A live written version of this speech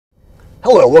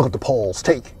Hello, welcome to Paul's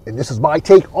Take, and this is my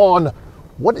take on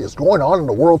what is going on in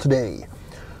the world today.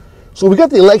 So we got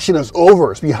the election is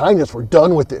over, it's behind us, we're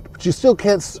done with it, but you still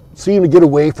can't seem to get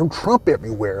away from Trump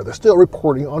everywhere. They're still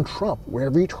reporting on Trump.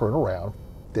 Wherever you turn around,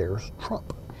 there's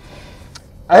Trump.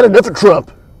 I had enough of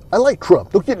Trump. I like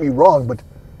Trump, don't get me wrong, but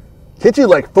can't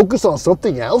you focus on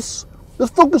something else?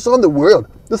 Let's focus on the world.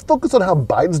 Let's focus on how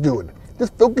Biden's doing.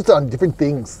 Let's focus on different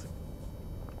things.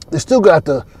 They still got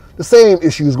the same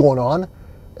issues going on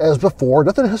as before.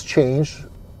 Nothing has changed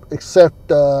except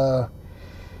that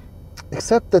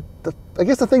I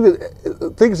guess the thing is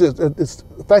it's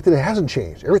the fact that it hasn't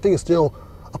changed. Everything is still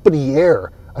up in the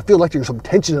air. I feel like there's some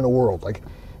tension in the world. Like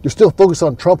you're still focused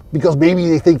on Trump because maybe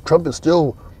they think Trump is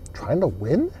still trying to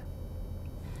win.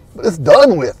 But it's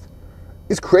done with.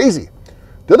 It's crazy.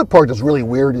 The other part that's really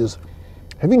weird is,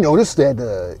 have you noticed that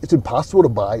it's impossible to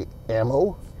buy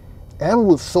ammo?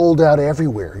 Ammo is sold out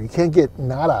everywhere. You can't get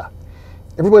nada.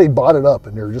 Everybody bought it up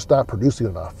and they're just not producing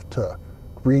enough to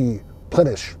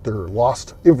replenish their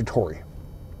lost inventory.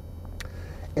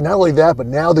 And not only that, but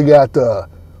now they got,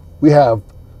 we have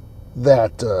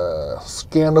that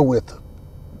scandal with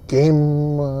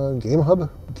GameStop,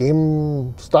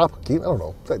 I don't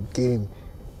know, that game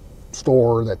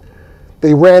store that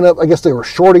they ran up. I guess they were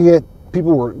shorting it.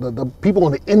 People were, the people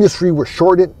in the industry were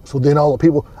shorting it. So then all the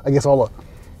people, I guess all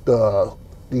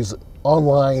these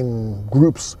online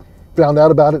groups found out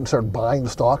about it and started buying the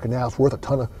stock, and now it's worth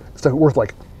it's worth I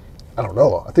don't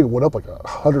know, I think it went up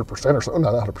 100% or something,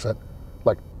 not 100%,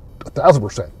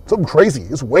 1,000%, something crazy.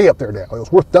 It's way up there now. It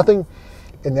was worth nothing,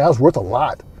 and now it's worth a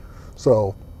lot.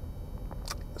 So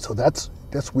that's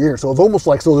weird. So it's almost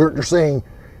so they're saying,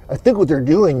 I think what they're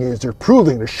doing is they're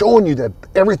showing you that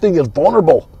everything is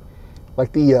vulnerable,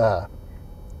 like the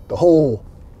whole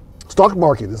stock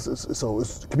market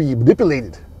it can be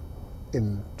manipulated,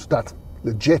 and it's not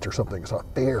legit or something. It's not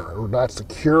fair or not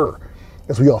secure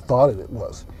as we all thought it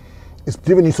was. It's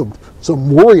giving you some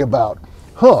worry about,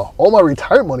 all my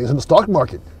retirement money is in the stock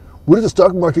market. What if the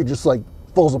stock market just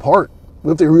falls apart?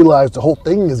 What if they realize the whole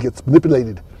thing gets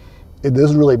manipulated? It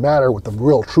doesn't really matter what the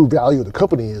real true value of the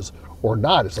company is or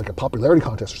not. It's like a popularity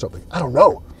contest or something. I don't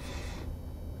know.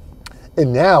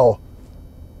 And now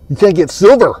you can't get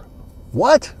silver.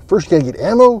 What? First you can't get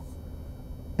ammo.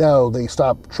 Now they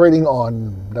stopped trading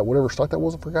on that whatever stock that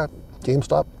was, I forgot.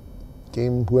 GameStop,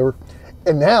 whoever.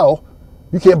 And now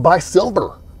you can't buy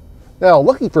silver. Now,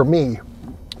 lucky for me,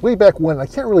 way back when, I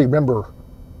can't really remember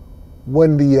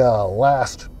when the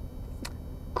last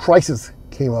crisis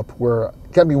came up where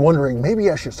it got me wondering, maybe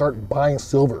I should start buying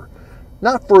silver.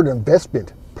 Not for an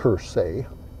investment per se.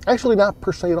 Actually, not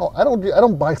per se at all. I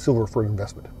don't buy silver for an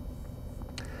investment.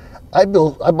 I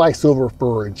buy silver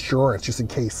for insurance, just in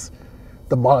case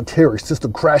the monetary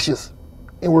system crashes,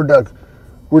 and we're trying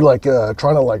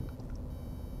to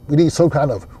we need some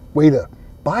kind of way to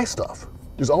buy stuff.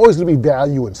 There's always going to be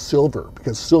value in silver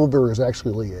because silver is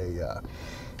actually a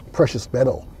precious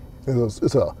metal.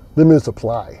 It's a limited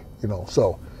supply,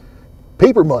 So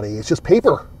paper money, it's just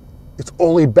paper. It's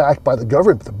only backed by the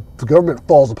government. The government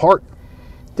falls apart,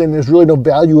 then there's really no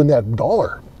value in that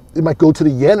dollar. It might go to the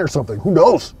yen or something. Who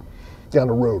knows? Down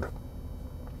the road.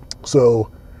 So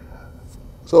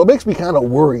it makes me kind of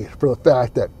worried for the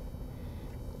fact that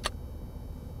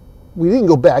we didn't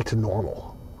go back to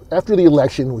normal. After the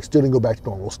election, we still didn't go back to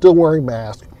normal. We're still wearing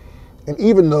masks. And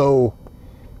even though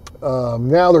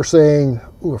now they're saying,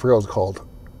 I forgot what it's called.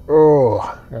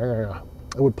 I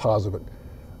would pause it, but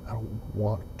I don't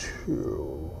want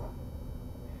to.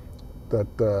 That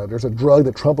there's a drug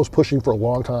that Trump was pushing for a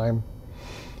long time.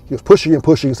 He was pushing and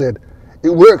pushing, said, it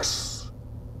works.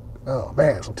 Oh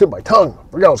man, it's on the tip of my tongue.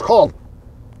 I forgot what it's called.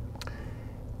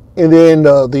 And then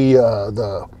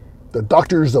the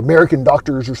doctors, American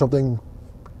doctors or something,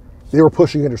 they were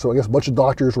pushing it. So I guess a bunch of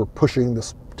doctors were pushing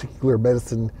this particular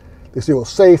medicine. They say it was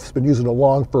safe. It's been used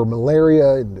along for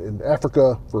malaria in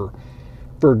Africa for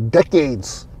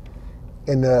decades.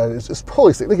 And it's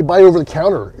probably safe. They can buy it over the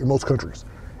counter in most countries.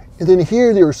 And then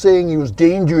here they were saying it was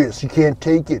dangerous. You can't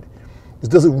take it. It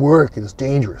doesn't work. It's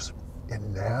dangerous.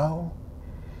 And now,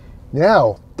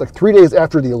 3 days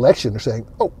after the election, they're saying,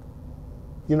 oh,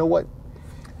 you know what?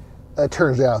 It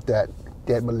turns out that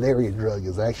malaria drug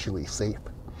is actually safe.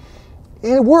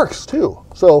 And it works, too.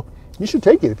 So you should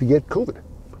take it if you get COVID.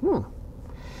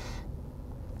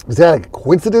 Is that a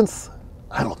coincidence?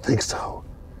 I don't think so.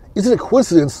 Is it a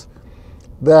coincidence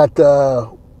that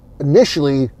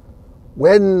initially,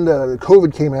 when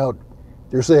COVID came out,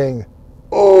 they're saying,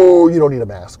 oh, you don't need a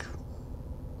mask.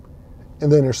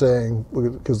 And then they're saying,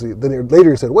 because then later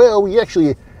they said, well, we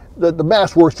actually, the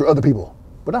mask works for other people,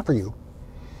 but not for you.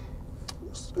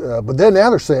 But then now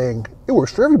they're saying it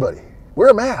works for everybody. Wear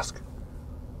a mask.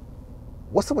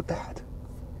 What's up with that?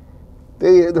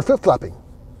 They're flip-flopping.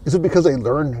 Is it because they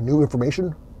learned new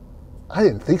information? I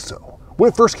didn't think so. When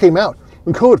it first came out,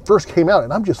 when COVID first came out,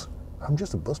 and I'm just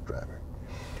a bus driver.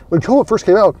 When COVID first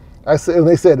came out, and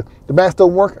they said the masks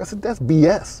don't work, I said that's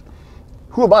BS.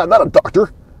 Who am I? I'm not a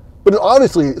doctor, but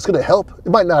obviously it's going to help. It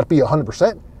might not be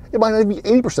 100%. It might not be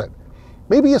 80%.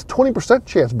 Maybe it's 20%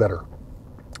 chance better,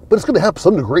 but it's going to help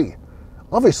some degree,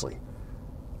 obviously.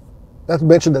 Not to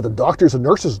mention that the doctors and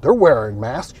nurses, they're wearing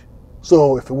masks.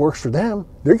 So if it works for them,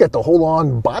 they get to hold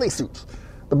on bodysuits.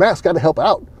 The mask got to help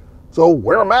out. So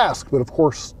wear a mask. But of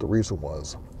course, the reason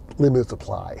was limited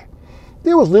supply.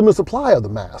 There was limited supply of the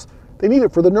mask. They need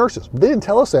it for the nurses. But they didn't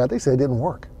tell us that. They said it didn't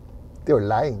work. They were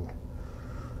lying.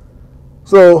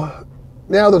 So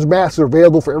now those masks are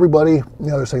available for everybody.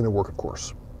 Now they're saying they work, of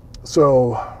course.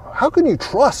 So how can you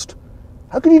trust?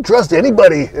 How can you trust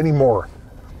anybody anymore?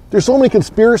 There's so many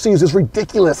conspiracies. It's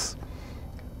ridiculous.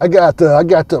 I got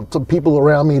some people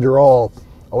around me. They're all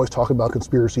always talking about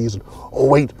conspiracies. And, oh,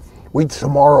 wait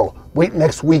tomorrow. Wait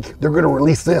next week. They're going to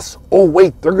release this. Oh,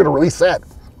 wait, they're going to release that.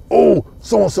 Oh,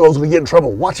 so-and-so is going to get in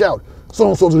trouble. Watch out.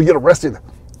 So-and-so is going to get arrested.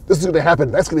 This is going to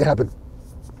happen. That's going to happen.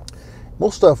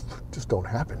 Most stuff just don't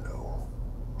happen, though.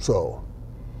 So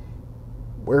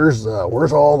where's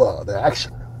all the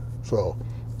action? So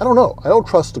I don't know. I don't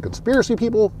trust the conspiracy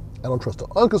people. I don't trust the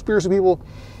unconspiracy people.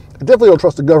 I definitely don't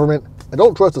trust the government. I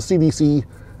don't trust the CDC.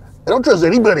 I don't trust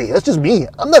anybody. That's just me.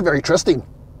 I'm not very trusting.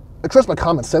 I trust my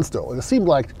common sense, though. And it seemed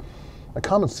like my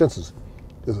common sense has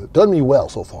done me well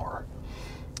so far.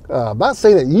 I'm not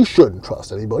saying that you shouldn't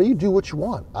trust anybody. You do what you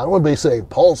want. I don't want anybody saying,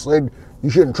 Paul said you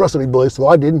shouldn't trust anybody, so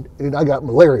I didn't, and I got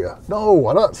malaria. No,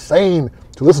 I'm not saying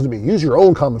to listen to me. Use your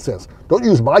own common sense. Don't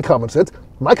use my common sense.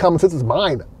 My common sense is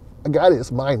mine. I got it.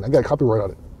 It's mine. I got a copyright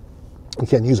on it. You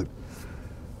can't use it.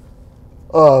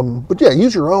 But yeah,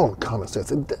 use your own common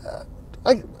sense. And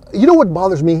you know what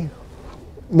bothers me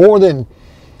more than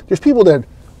there's people that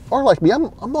are like me.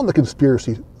 I'm on the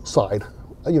conspiracy side.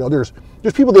 You know, there's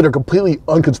people that are completely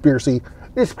unconspiracy.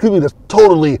 There's people that's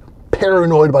totally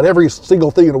paranoid about every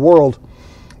single thing in the world,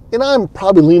 and I'm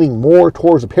probably leaning more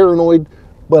towards the paranoid.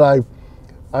 But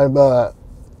I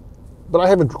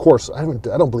haven't. Of course, I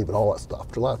don't believe in all that stuff.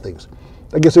 There's a lot of things.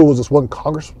 I guess it was this one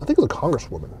I think it was a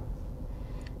congresswoman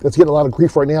that's getting a lot of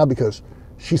grief right now because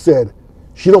she said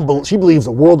she believes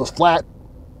the world is flat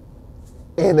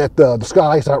and that the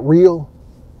sky is not real.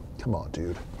 Come on,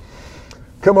 dude.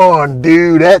 Come on,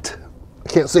 dudette. I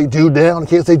can't say dude down. I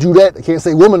can't say dudette. I can't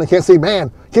say woman. I can't say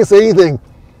man. I can't say anything.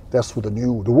 That's what the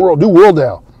new world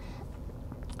now.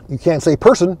 You can't say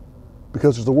person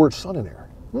because there's the word son in there.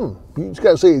 You just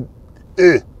gotta say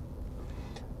I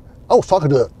was talking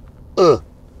to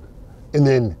and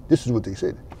then this is what they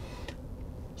said.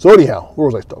 So anyhow, what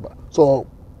was I talking about? So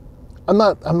I'm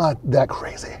not that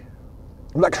crazy.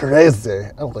 I'm not crazy,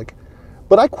 I don't think.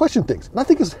 But I question things. And I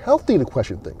think it's healthy to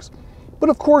question things. But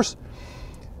of course,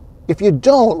 if you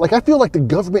don't, like I feel like the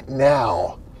government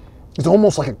now is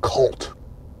almost like a cult.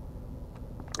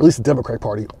 At least the Democratic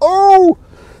Party. Oh,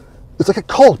 it's like a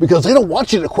cult because they don't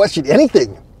want you to question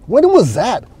anything. When was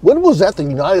that? When was that the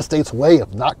United States way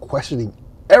of not questioning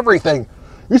everything?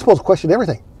 You're supposed to question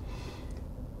everything.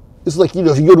 It's like, you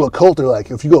know, if you go to a cult, they're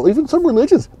like, if you go, even some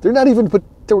religions, they're not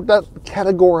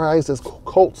categorized as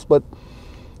cults, but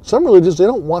some religions, they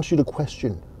don't want you to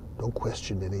question. Don't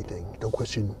question anything. Don't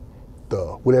question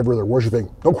whatever they're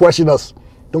worshiping. Don't question us.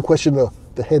 Don't question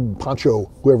the head poncho,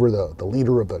 whoever the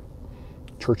leader of the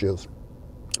church is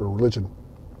or religion.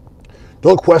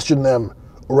 Don't question them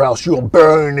or else you'll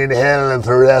burn in hell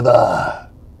forever.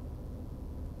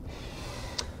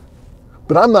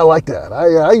 But I'm not like that.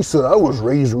 I was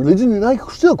raised in religion and I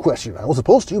still question. I was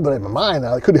supposed to, but in my mind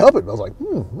I couldn't help it. I was like,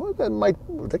 well,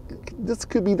 this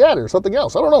could be that or something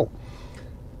else. I don't know.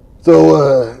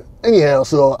 So anyhow,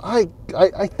 so I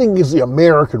think it's the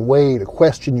American way to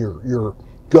question your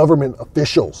government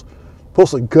officials.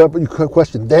 You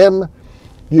question them.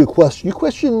 You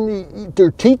question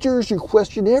their teachers. You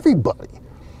question everybody.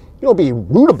 You don't be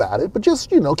rude about it, but just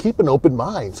keep an open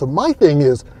mind. So my thing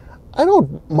is, I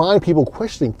don't mind people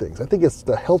questioning things. I think it's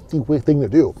the healthy thing to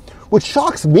do. What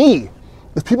shocks me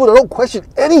is people that don't question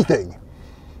anything.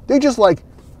 They just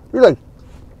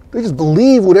they just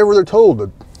believe whatever they're told.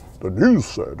 The news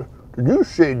said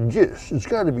this. It's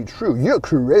got to be true. You're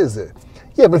crazy.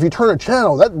 Yeah, but if you turn a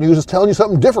channel, that news is telling you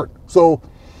something different. So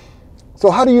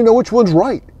how do you know which one's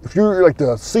right? If you're like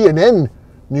the CNN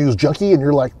news junkie and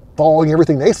you're like following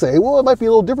everything they say, well, it might be a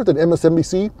little different than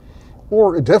MSNBC,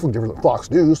 or definitely different than Fox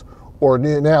News. Or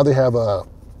now they have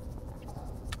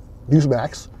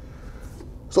Newsmax.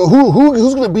 So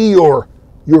who's going to be your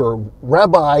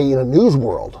rabbi in a news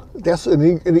world?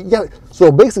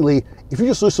 So basically, if you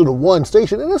just listen to one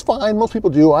station, and it's fine, most people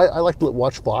do. I like to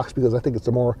watch Fox because I think it's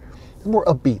more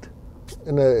upbeat,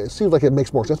 and it seems like it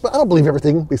makes more sense. But I don't believe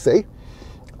everything they say.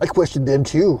 I question them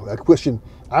too.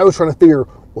 I was trying to figure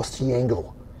what's the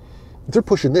angle. If they're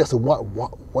pushing this, and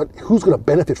who's going to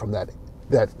benefit from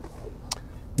that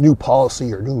new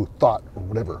policy or new thought or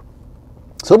whatever?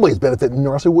 Somebody's benefiting,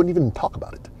 or else they wouldn't even talk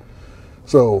about it.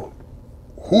 So,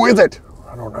 who is it?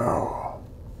 I don't know.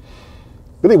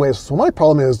 But anyways, so my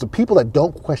problem is the people that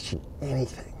don't question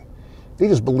anything. They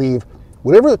just believe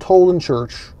whatever they're told in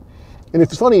church. And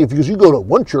it's funny, because you go to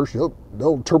one church, they'll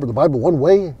interpret the Bible one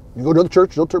way. You go to another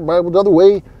church, they'll interpret the Bible another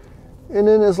way. And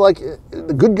then it's like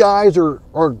the good guys are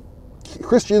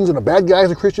Christians and the bad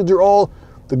guys are Christians. They're all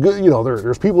the good,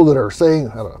 there's people that are saying,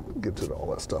 I don't know, get to all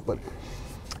that stuff. But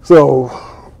so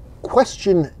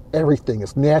question everything.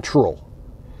 It's natural.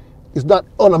 It's not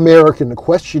un-American to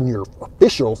question your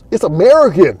officials. It's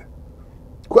American.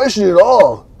 Question it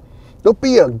all. Don't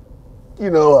be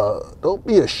don't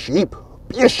be a sheep.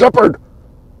 Be a shepherd.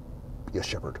 Be a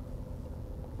shepherd.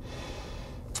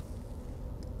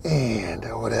 And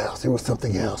what else? There was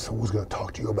something else I was going to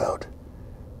talk to you about.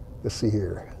 Let's see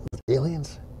here.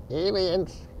 Aliens?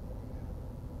 Aliens.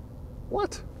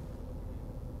 What?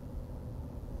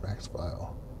 Max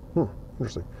file.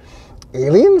 Interesting.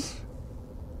 Aliens?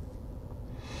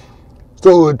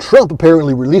 So Trump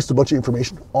apparently released a bunch of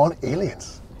information on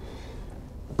aliens.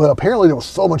 But apparently there was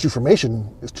so much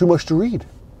information, it's too much to read.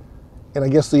 And I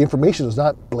guess the information is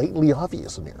not blatantly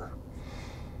obvious in here.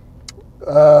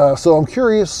 So I'm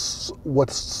curious what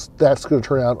that's going to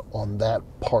turn out on that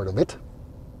part of it.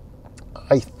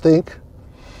 I think,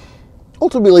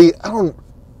 ultimately, I'd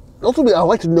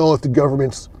like to know if the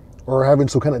governments are having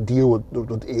some kind of deal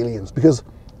with aliens, because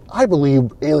I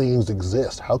believe aliens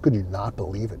exist. How could you not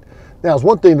believe it? Now, it's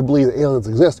one thing to believe that aliens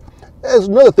exist. It's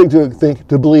another thing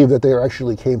to believe that they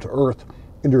actually came to Earth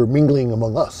and they're mingling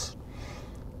among us.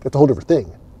 That's a whole different thing,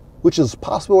 which is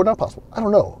possible or not possible. I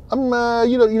don't know.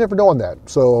 You never know on that.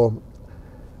 So,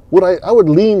 I would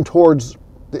lean towards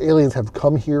the aliens have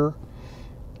come here,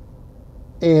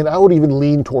 and I would even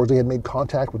lean towards they had made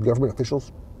contact with government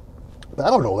officials. But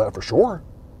I don't know that for sure.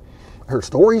 I heard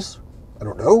stories. I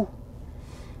don't know.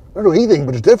 I don't know anything,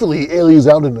 but there's definitely aliens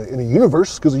out in the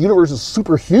universe, because the universe is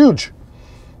super huge.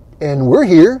 And we're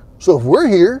here. So if we're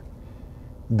here,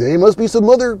 there must be some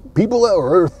other people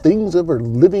or things that are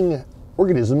living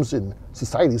organisms and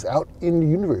societies out in the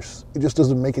universe. It just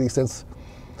doesn't make any sense.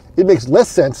 It makes less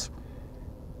sense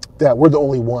that we're the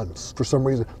only ones for some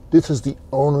reason. This is the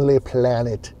only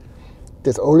planet,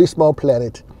 this only small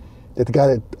planet that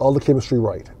got all the chemistry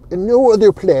right. And no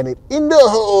other planet in the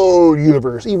whole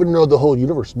universe, even though the whole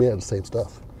universe is made out of the same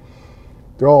stuff.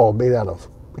 They're all made out of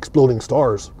exploding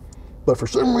stars. But for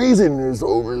some reason, there's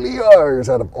only ours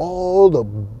out of all the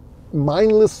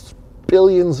mindless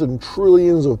billions and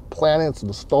trillions of planets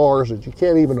and stars that you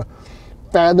can't even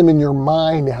fathom in your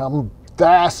mind how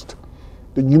vast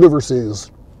the universe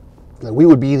is, that we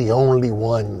would be the only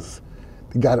ones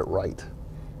that got it right.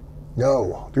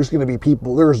 No, there's going to be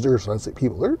people, I say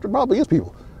people, there probably is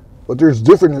people, but there's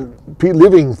different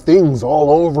living things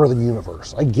all over the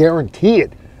universe. I guarantee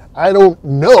it. I don't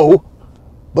know,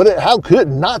 but how could it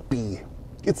not be?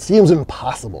 It seems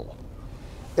impossible.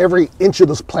 Every inch of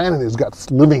this planet has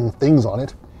got living things on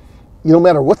it. No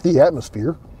matter what the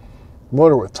atmosphere,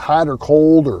 whether it's hot or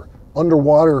cold or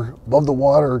underwater, above the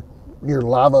water, near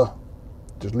lava,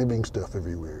 there's living stuff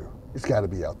everywhere. It's got to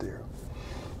be out there.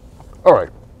 All right.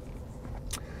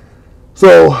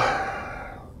 So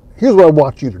here's what I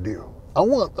want you to do. I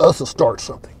want us to start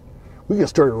something. We can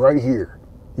start it right here.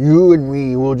 You and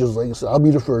me, we'll just, like I said, I'll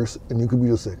be the first and you can be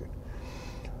the second.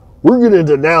 We're going to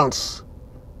denounce,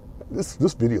 this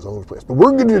video is all over the place, but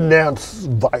we're going to denounce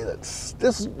violence.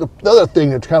 This is the other thing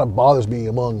that kind of bothers me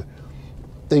among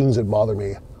things that bother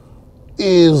me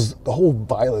is the whole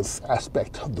violence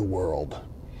aspect of the world.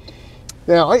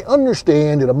 Now, I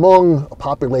understand that among a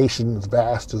population as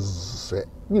vast as,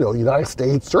 the United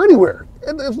States or anywhere,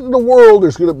 and in the world,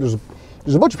 there's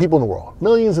a bunch of people in the world,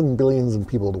 millions and billions of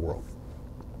people in the world.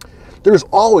 There's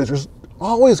always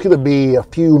going to be a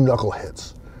few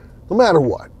knuckleheads, no matter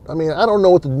what. I mean, I don't know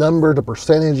what the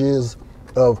percentage is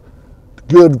of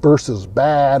good versus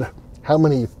bad, how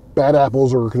many bad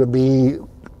apples are going to be,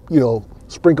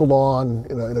 sprinkled on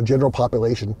in a general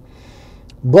population.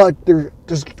 But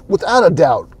there's without a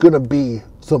doubt going to be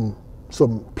some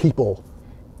people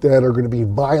that are going to be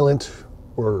violent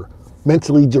or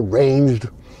mentally deranged.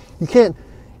 You can't,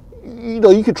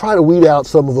 you could try to weed out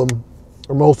some of them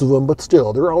or most of them, but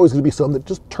still, there are always going to be some that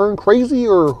just turn crazy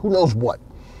or who knows what.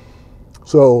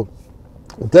 So,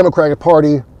 the Democratic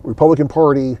Party, Republican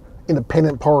Party,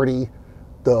 Independent Party,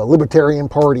 the Libertarian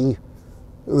Party,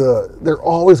 there are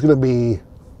always going to be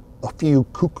a few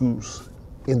cuckoos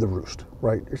in the roost,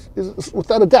 right? It's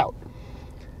without a doubt.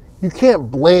 You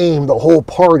can't blame the whole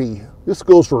party. This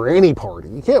goes for any party.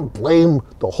 You can't blame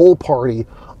the whole party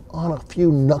on a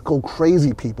few knuckle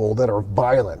crazy people that are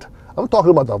violent. I'm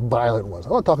talking about the violent ones.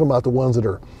 I'm not talking about the ones that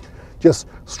are just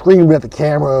screaming at the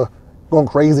camera, going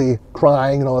crazy,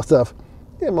 crying and all that stuff.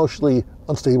 The emotionally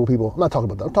unstable people. I'm not talking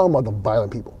about that. I'm talking about the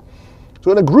violent people.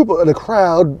 So in a group, in a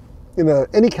crowd, in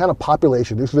any kind of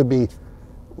population, there's going to be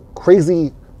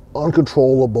crazy,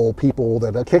 uncontrollable people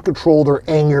that can't control their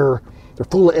anger. They're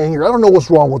full of anger. I don't know what's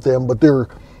wrong with them, but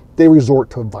they resort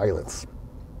to violence.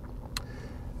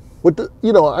 I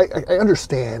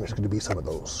understand there's going to be some of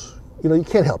those. You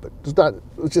can't help it.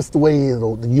 It's just the way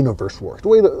the universe works, the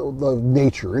way the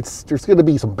nature. There's going to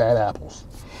be some bad apples.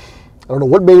 I don't know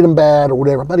what made them bad or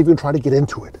whatever. I'm not even trying to get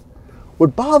into it.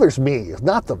 What bothers me is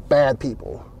not the bad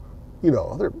people.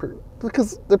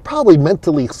 Because they're probably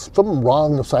mentally something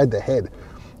wrong inside the head.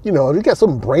 You got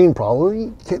some brain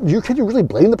problem. Can you really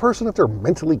blame the person if they're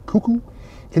mentally cuckoo?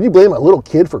 Can you blame a little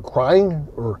kid for crying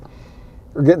or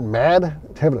getting mad,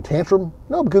 having a tantrum?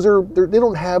 No, because they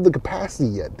don't have the capacity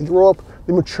yet. They grow up,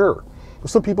 they mature.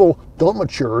 But some people don't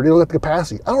mature, they don't have the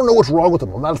capacity. I don't know what's wrong with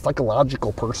them. I'm not a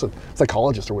psychological person,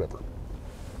 psychologist or whatever.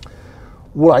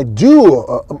 What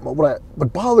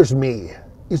bothers me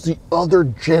is the other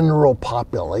general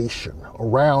population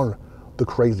around the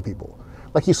crazy people.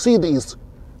 Like you see these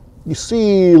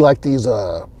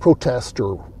protests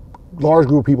or large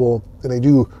group of people,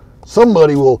 and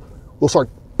somebody will start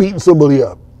beating somebody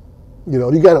up.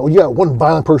 You got one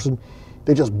violent person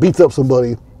that just beats up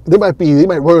somebody. They might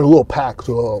run in a little pack,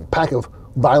 so a pack of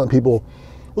violent people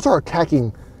will start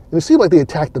attacking. And it seems like they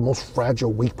attack the most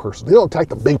fragile, weak person. They don't attack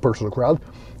the big person in the crowd.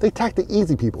 They attack the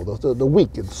easy people, the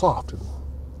weak and soft, and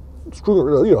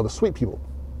the sweet people.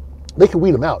 They can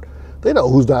weed them out. They know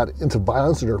who's not into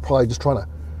violence, and they're probably just trying to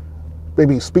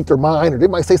maybe speak their mind, or they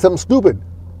might say something stupid.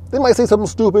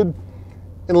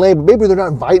 And lame. Maybe they're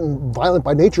not violent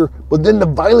by nature, but then the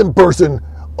violent person,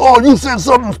 oh, you said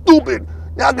something stupid.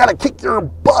 Now I gotta kick your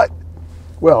butt.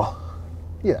 Well,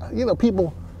 yeah,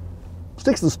 people,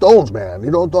 sticks and stones, man.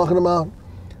 You know what I'm talking about?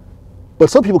 But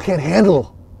some people can't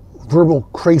handle verbal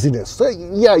craziness. So,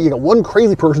 yeah, you got one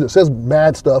crazy person that says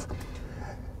mad stuff,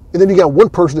 and then you got one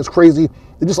person that's crazy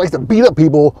that just likes to beat up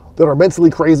people that are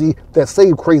mentally crazy that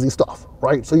say crazy stuff,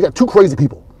 right? So you got two crazy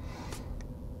people.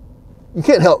 You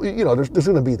can't help, there's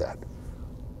going to be that.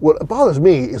 What bothers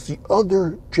me is the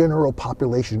other general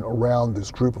population around this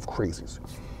group of crazies.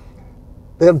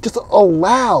 They just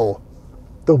allow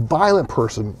the violent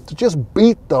person to just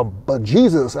beat the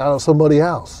bejesus out of somebody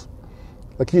else.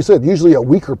 Like you said, usually a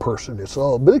weaker person.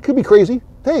 But it could be crazy.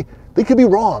 Hey, they could be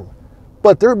wrong.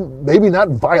 But they're maybe not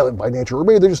violent by nature, or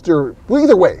maybe well,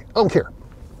 either way, I don't care.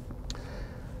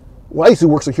 When I used to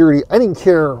work security, I didn't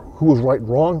care who was right and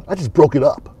wrong. I just broke it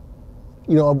up.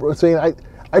 I'm saying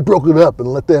I broke it up and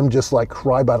let them just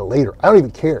cry about it later. I don't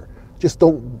even care. Just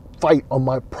don't fight on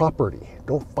my property.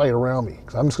 Don't fight around me,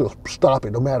 because I'm just going to stop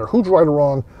it no matter who's right or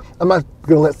wrong. I'm not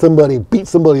going to let somebody beat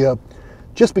somebody up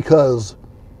just because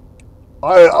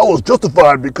I was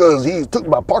justified because he took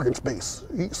my parking space.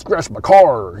 He scratched my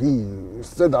car. He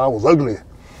said that I was ugly.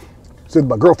 Said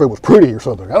my girlfriend was pretty or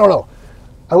something. I don't know.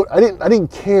 I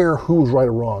didn't care who was right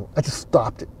or wrong. I just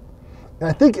stopped it. And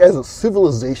I think as a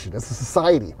civilization, as a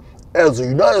society, as the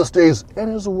United States,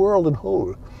 and as the world in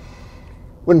whole,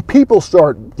 when people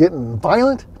start getting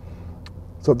violent,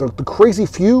 so the crazy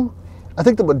few, I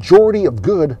think the majority of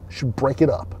good should break it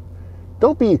up.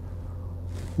 Don't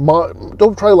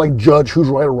try to judge who's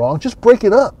right or wrong. Just break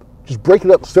it up. Just break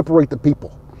it up, separate the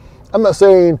people. I'm not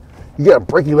saying you got to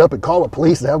break it up and call the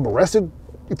police and have them arrested.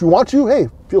 If you want to, hey,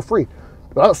 feel free.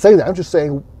 But I'm not saying that. I'm just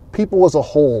saying people as a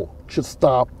whole should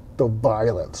stop the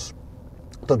violence.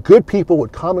 The good people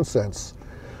with common sense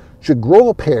should grow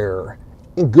a pair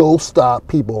and go stop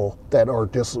people that are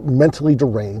just mentally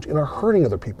deranged and are hurting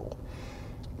other people.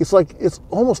 It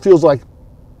almost feels like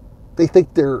they think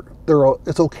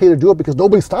it's okay to do it because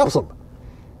nobody stops them.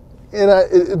 And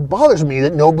it bothers me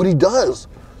that nobody does.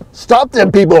 Stop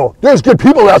them people. There's good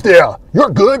people out there. You're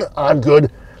good. I'm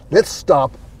good. Let's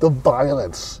stop the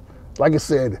violence. Like I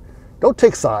said, don't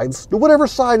take sides. Do whatever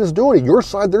side is doing it. Your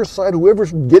side, their side,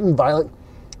 whoever's getting violent.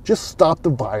 Just stop the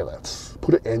violence.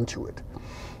 Put an end to it.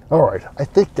 All right. I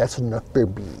think that's enough for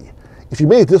me. If you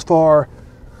made it this far,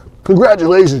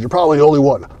 congratulations. You're probably the only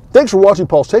one. Thanks for watching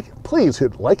Paul's Take. Please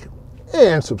hit like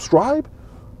and subscribe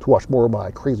to watch more of my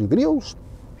crazy videos.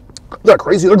 They're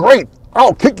crazy, they're great.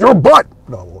 I'll kick your butt.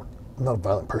 No, I'm not a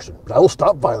violent person, but I will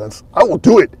stop violence. I will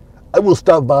do it. I will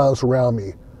stop violence around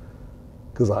me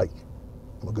because I'm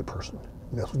a good person.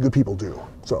 And that's what good people do.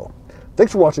 So,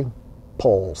 thanks for watching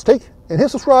Paul's Take, and hit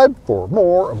subscribe for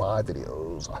more of my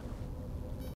videos.